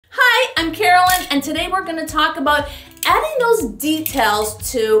Hi, I'm Carolyn, and today we're going to talk about adding those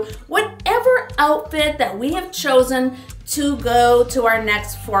details to whatever outfit that we have chosen to go to our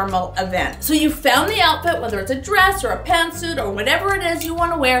next formal event. So you found the outfit, whether it's a dress or a pantsuit or whatever it is you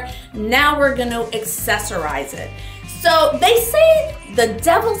want to wear. Now we're going to accessorize it. So they say the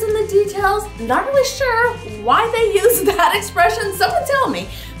devil's in the details. Not really sure why they use that expression. Someone tell me.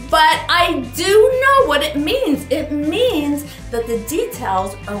 But I do know what it means. It means that the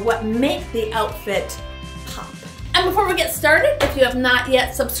details are what make the outfit pop. And before we get started, if you have not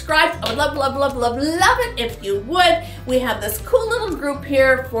yet subscribed, I would love, love, love, love, love it if you would. We have this cool little group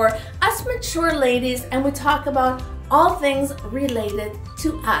here for us mature ladies, and we talk about all things related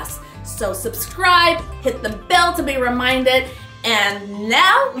to us. So subscribe, hit the bell to be reminded, and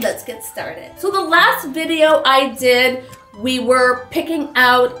now let's get started. So the last video I did, we were picking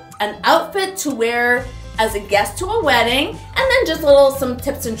out an outfit to wear as a guest to a wedding, and then just some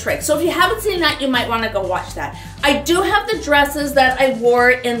tips and tricks. So if you haven't seen that, you might want to go watch that. I do have the dresses that I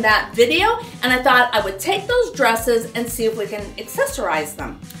wore in that video, and I thought I would take those dresses and see if we can accessorize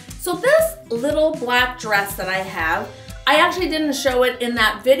them. So this little black dress that I have, I actually didn't show it in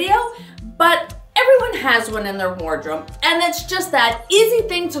that video, but everyone has one in their wardrobe, and it's just that easy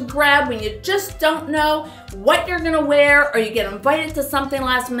thing to grab when you just don't know what you're gonna wear, or you get invited to something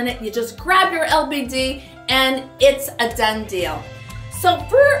last minute. You just grab your LBD and it's a done deal. So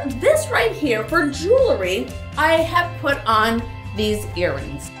for this right here, for jewelry, I have put on these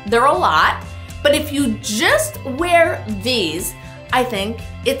earrings. They're a lot, but if you just wear these, I think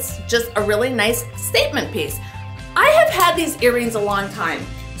it's just a really nice statement piece. I have had these earrings a long time.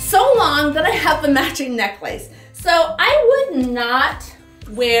 So long that I have the matching necklace. So I would not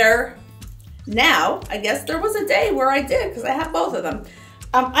wear, now, I guess there was a day where I did because I have both of them.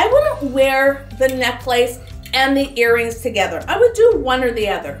 I wouldn't wear the necklace and the earrings together. I would do one or the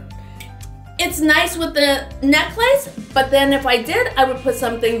other. It's nice with the necklace, but then if I did, I would put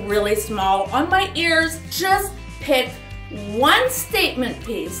something really small on my ears. Just pick one statement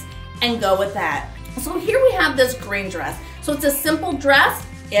piece and go with that. So here we have this green dress. So it's a simple dress.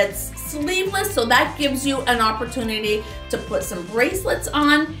 It's sleeveless, so that gives you an opportunity to put some bracelets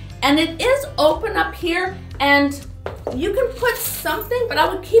on, and it is open up here, and you can put something, but I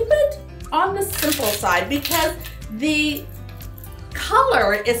would keep it on the simple side because the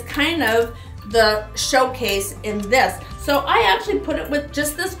color is kind of the showcase in this. So I actually put it with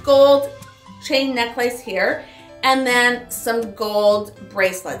just this gold chain necklace here, and then some gold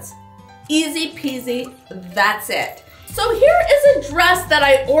bracelets. Easy peasy, that's it. So here is a dress that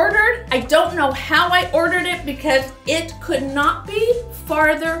I ordered. I don't know how I ordered it because it could not be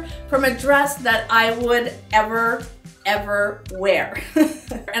farther from a dress that I would ever wear.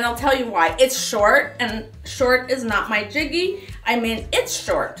 And I'll tell you why. It's short, and short is not my jiggy. I mean, it's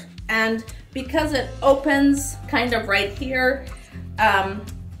short. And because it opens kind of right here,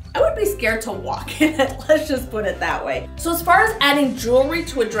 I would be scared to walk in it, let's just put it that way. So as far as adding jewelry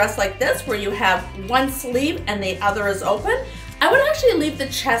to a dress like this, where you have one sleeve and the other is open, I would actually leave the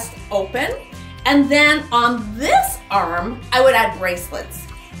chest open, and then on this arm, I would add bracelets,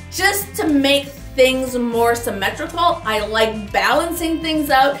 just to make things more symmetrical. I like balancing things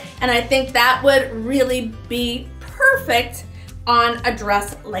out, and I think that would really be perfect on a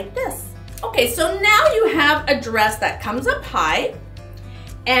dress like this. Okay, so now you have a dress that comes up high,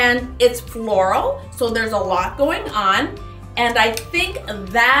 and it's floral, so there's a lot going on, and I think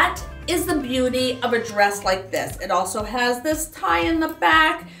that is the beauty of a dress like this. It also has this tie in the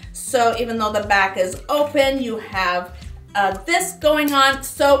back, so even though the back is open, you have this going on.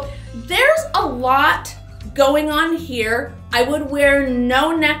 So there's a lot going on here. I would wear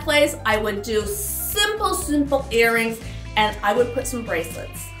no necklace. I would do simple earrings, and I would put some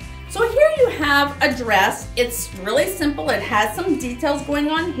bracelets. So here you have a dress. It's really simple. It has some details going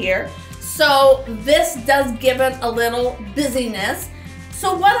on here. So this does give it a little busyness.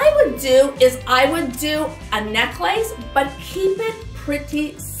 So what I would do is I would do a necklace, but keep it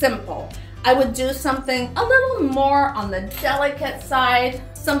pretty simple. I would do something a little more on the delicate side,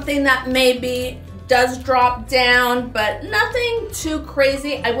 something that maybe does drop down, but nothing too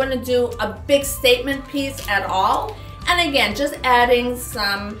crazy. I wouldn't do a big statement piece at all. And again, just adding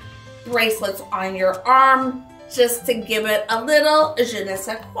some bracelets on your arm just to give it a little je ne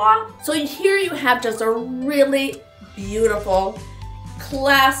sais quoi. So here you have just a really beautiful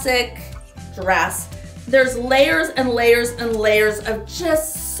classic dress. There's layers and layers and layers of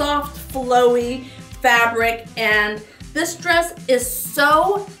just soft flowy fabric, and this dress is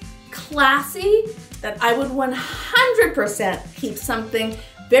so classy that I would 100% keep something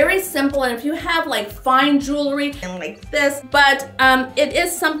very simple, and if you have like fine jewelry and like this, but it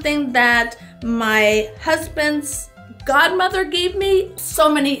is something that my husband's godmother gave me so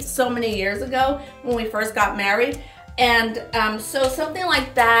many years ago when we first got married. And so something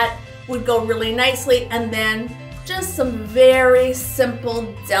like that would go really nicely, and then just some very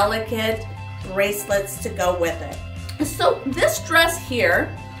simple, delicate bracelets to go with it. So this dress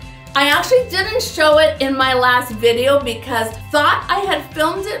here, I actually didn't show it in my last video because thought I had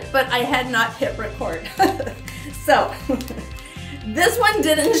filmed it, but I had not hit record. So this one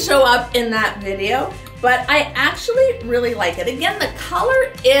didn't show up in that video, but I actually really like it. Again, the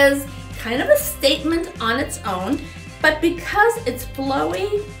color is kind of a statement on its own, but because it's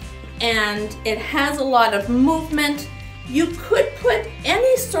flowy and it has a lot of movement, you could put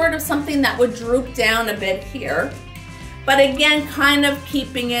any sort of something that would droop down a bit here. But again, kind of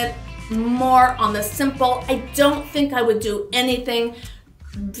keeping it more on the simple. I don't think I would do anything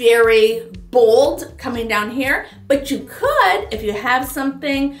very bold coming down here, but you could, if you have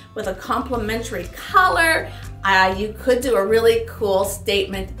something with a complementary color, you could do a really cool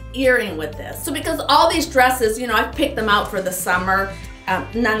statement earring with this. So because all these dresses, you know, I've picked them out for the summer,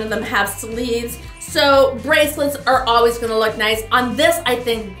 none of them have sleeves, so bracelets are always gonna look nice. On this, I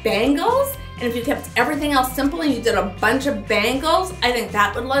think bangles, and if you kept everything else simple and you did a bunch of bangles, I think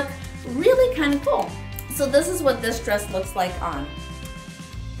that would look really kind of cool. So this is what this dress looks like on.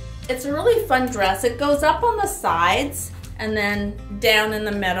 It's a really fun dress. It goes up on the sides and then down in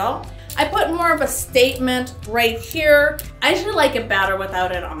the middle. I put more of a statement right here. I actually like it better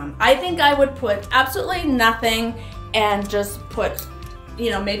without it on. I think I would put absolutely nothing and just put, you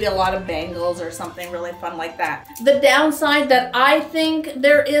know, maybe a lot of bangles or something really fun like that. The downside that I think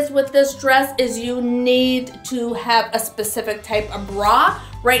there is with this dress is you need to have a specific type of bra.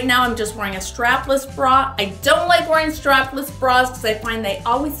 Right now I'm just wearing a strapless bra. I don't like wearing strapless bras because I find they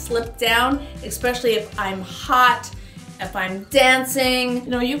always slip down, especially if I'm hot, if I'm dancing.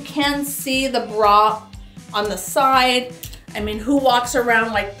 You know, you can see the bra on the side. I mean, who walks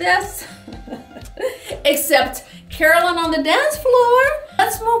around like this? Except Carolyn on the dance floor.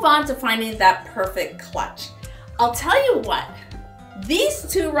 Let's move on to finding that perfect clutch. I'll tell you what, these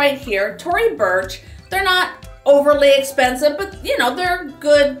two right here, Tory Burch, they're not overly expensive, but you know, they're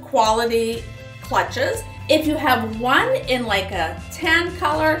good quality clutches. If you have one in like a tan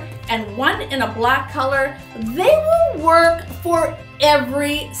color and one in a black color, they will work for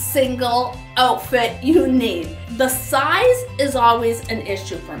every single outfit you need. The size is always an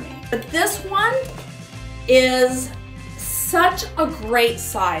issue for me, but this one is such a great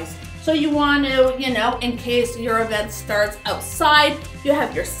size. So you want to, you know, in case your event starts outside, you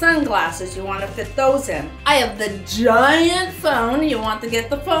have your sunglasses, you want to fit those in. I have the giant phone, you want to get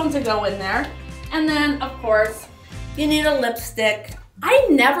the phone to go in there. And then, of course, you need a lipstick. I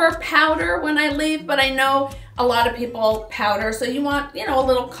never powder when I leave, but I know a lot of people powder, so you want, you know, a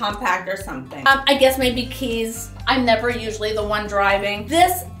little compact or something. I guess maybe keys. I'm never usually the one driving.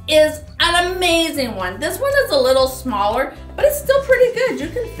 This is an amazing one. This one is a little smaller, but it's still pretty good. You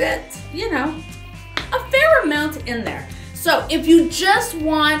can fit, you know, a fair amount in there. So if you just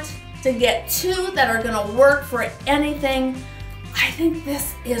want to get two that are gonna work for anything, I think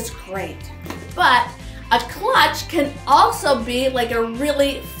this is great. But a clutch can also be like a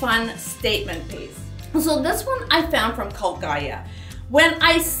really fun statement piece. So this one I found from Cult Gaia. When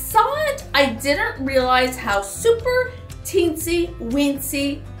I saw it, I didn't realize how super teensy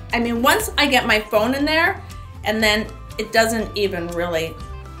weensy. I mean, once I get my phone in there, and then it doesn't even really,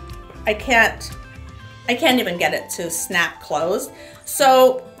 I can't even get it to snap closed.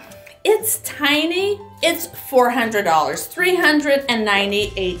 So it's tiny. It's $400,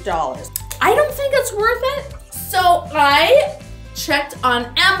 $398. I don't think it's worth it. So I checked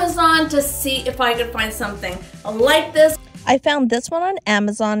on Amazon to see if I could find something like this. I found this one on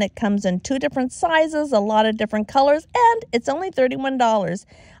Amazon. It comes in 2 different sizes, a lot of different colors, and it's only $31.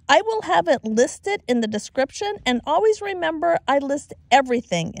 I will have it listed in the description, and always remember, I list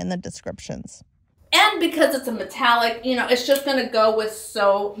everything in the descriptions. And because it's a metallic, you know, it's just gonna go with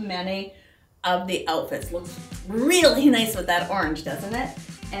so many of the outfits. Looks really nice with that orange, doesn't it?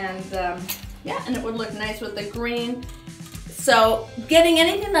 And yeah, and it would look nice with the green. So getting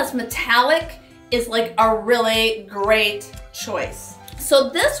anything that's metallic is like a really great choice. So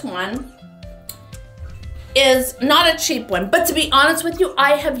this one is not a cheap one, but to be honest with you,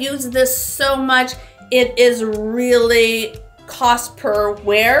 I have used this so much. It is really cost per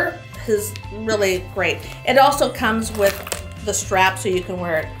wear is really great. It also comes with the strap so you can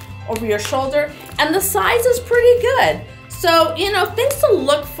wear it over your shoulder, and the size is pretty good. So, you know, things to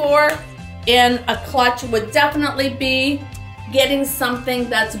look for in a clutch would definitely be getting something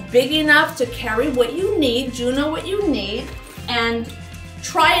that's big enough to carry what you need, you know what you need, and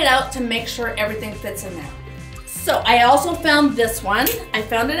try it out to make sure everything fits in there. So I also found this one. I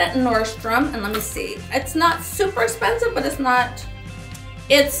found it at Nordstrom, and let me see. It's not super expensive, but it's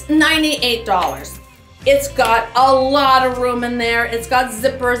 $98. It's got a lot of room in there. It's got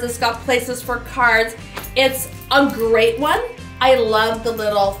zippers, it's got places for cards. It's a great one. I love the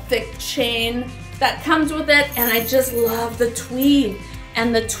little thick chain that comes with it, and I just love the tweed.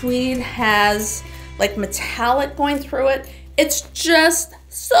 And the tweed has like metallic going through it. It's just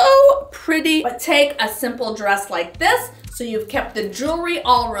so pretty. But take a simple dress like this. So you've kept the jewelry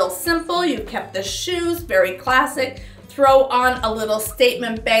all real simple. You've kept the shoes very classic. Throw on a little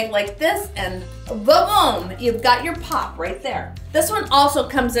statement bag like this, and boom, you've got your pop right there. This one also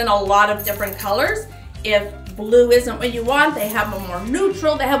comes in a lot of different colors. If blue isn't what you want, they have a more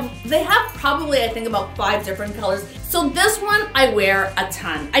neutral. They have probably, I think, about 5 different colors. So this one I wear a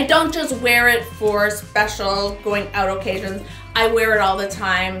ton. I don't just wear it for special going out occasions. I wear it all the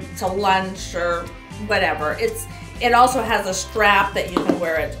time to lunch or whatever. It also has a strap that you can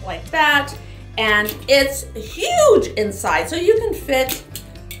wear it like that, and it's huge inside, so you can fit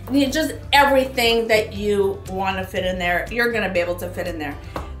just everything that you want to fit in there. You're gonna be able to fit in there.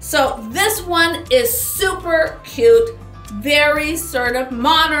 So this one is super cute, very sort of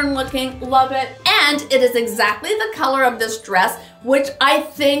modern looking, love it. And it is exactly the color of this dress, which I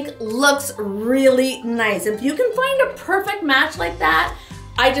think looks really nice. If you can find a perfect match like that,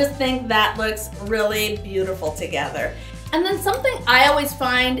 I just think that looks really beautiful together. And then something I always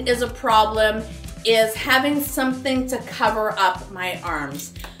find is a problem is having something to cover up my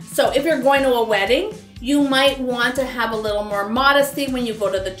arms. So if you're going to a wedding, you might want to have a little more modesty when you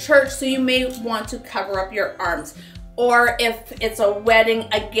go to the church, so you may want to cover up your arms. Or if it's a wedding,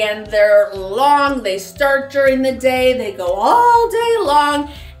 again, they're long, they start during the day, they go all day long,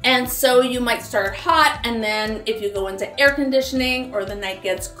 and so you might start hot, and then if you go into air conditioning or the night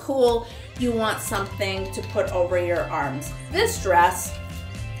gets cool, you want something to put over your arms. This dress,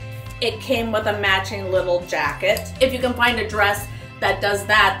 it came with a matching little jacket. If you can find a dress that does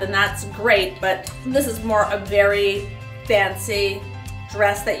that, then that's great, but this is more a very fancy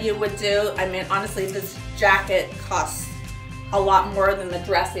dress that you would do. I mean, honestly, this jacket costs a lot more than the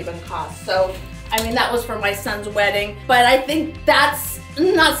dress even costs. So, I mean, that was for my son's wedding, but I think that's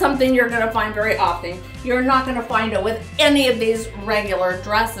not something you're gonna find very often. You're not gonna find it with any of these regular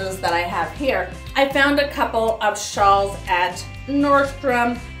dresses that I have here. I found a couple of shawls at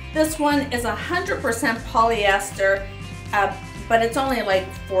Nordstrom. This one is 100% polyester, but it's only like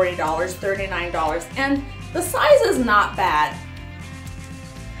 $40, $39, and the size is not bad.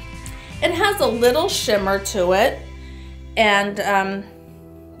 It has a little shimmer to it, and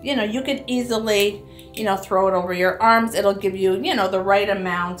you know, you could easily, you know, throw it over your arms. It'll give you, you know, the right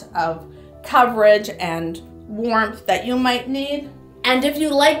amount of coverage and warmth that you might need. And if you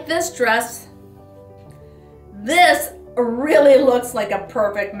like this dress, this really looks like a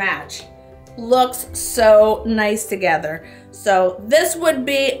perfect match. Looks so nice together. So this would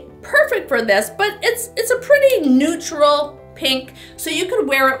be perfect for this, but it's a pretty neutral pink, so you could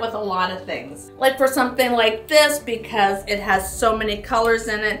wear it with a lot of things. Like for something like this, because it has so many colors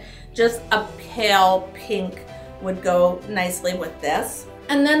in it, just a pale pink would go nicely with this.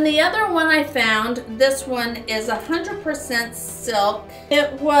 And then the other one I found, this one is 100% silk.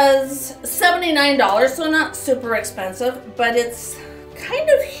 It was $79, so not super expensive, but it's kind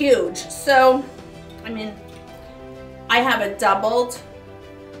of huge. So, I mean, I have it doubled,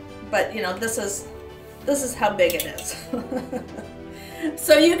 but you know, this is how big it is.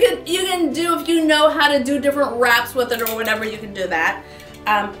 So you can do, if you know how to do different wraps with it or whatever, you can do that.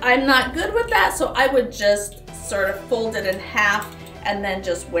 I'm not good with that, so I would just sort of fold it in half and then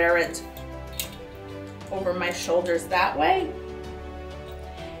just wear it over my shoulders that way.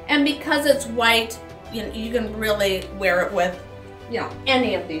 And because it's white, you know, you can really wear it with, you know,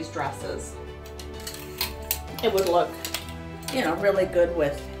 any of these dresses. It would look, you know, really good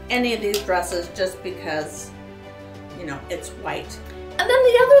with any of these dresses just because, you know, it's white. And then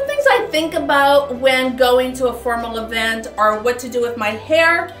the other things I think about when going to a formal event are what to do with my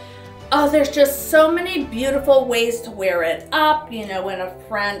hair. Oh, there's just so many beautiful ways to wear it up, you know, in a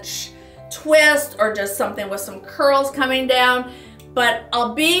French twist or just something with some curls coming down. But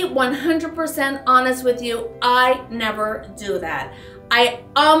I'll be 100% honest with you, I never do that. I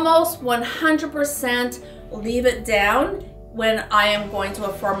almost 100% leave it down when I am going to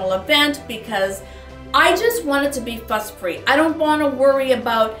a formal event because I just want it to be fuss-free. I don't want to worry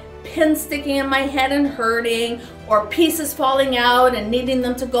about pins sticking in my head and hurting or pieces falling out and needing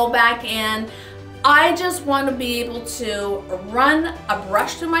them to go back in. I just want to be able to run a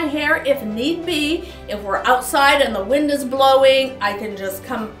brush through my hair if need be. If we're outside and the wind is blowing, I can just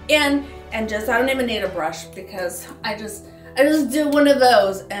come in and I don't even need a brush because I just do one of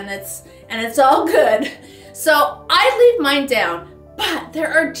those and it's all good. So I leave mine down, but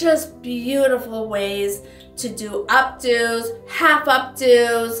there are just beautiful ways to do updos, half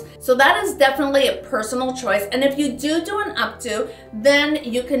updos. So that is definitely a personal choice. And if you do an updo, then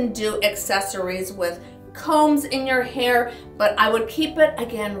you can do accessories with combs in your hair, but I would keep it,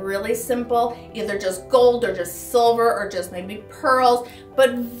 again, really simple, either just gold or just silver or just maybe pearls,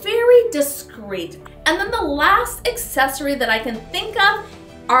 but very discreet. And then the last accessory that I can think of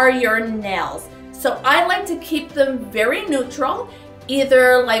are your nails. So I like to keep them very neutral,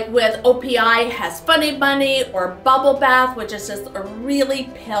 either like with OPI has Funny Bunny or Bubble Bath, which is just a really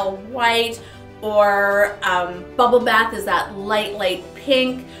pale white, or Bubble Bath is that light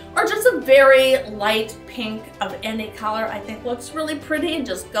pink, or just a very light pink of any color. I think looks really pretty and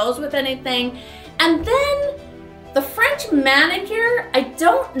just goes with anything. And then the French manicure, I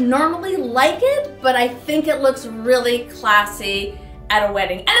don't normally like it, but I think it looks really classy at a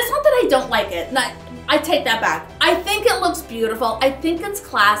wedding. And it's not that I don't like it. I take that back. I think it looks beautiful. I think it's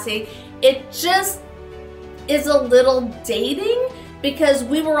classy. It just is a little dating because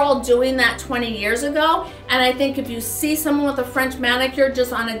we were all doing that 20 years ago. And I think if you see someone with a French manicure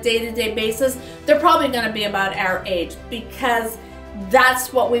just on a day-to-day basis, they're probably gonna be about our age because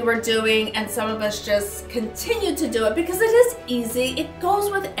that's what we were doing, and some of us just continue to do it because it is easy. It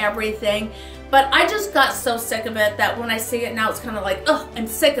goes with everything. But I just got so sick of it that when I see it now, it's kind of like, oh, I'm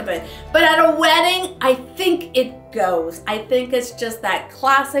sick of it. But at a wedding, I think it goes. I think it's just that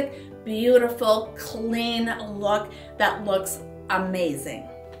classic, beautiful, clean look that looks amazing.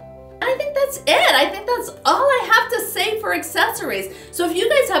 And I think that's it. I think that's all I have to say for accessories. So if you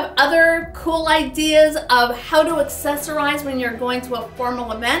guys have other cool ideas of how to accessorize when you're going to a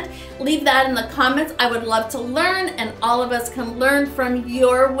formal event, leave that in the comments. I would love to learn, and all of us can learn from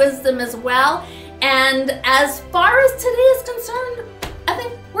your wisdom as well. And as far as today is concerned, I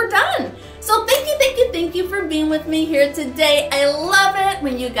think we're done. So thank you for being with me here today. I love it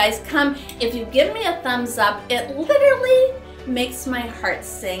when you guys come. If you give me a thumbs up, it literally makes my heart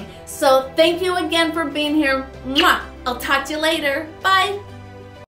sing. So thank you again for being here. Mwah! I'll talk to you later. Bye.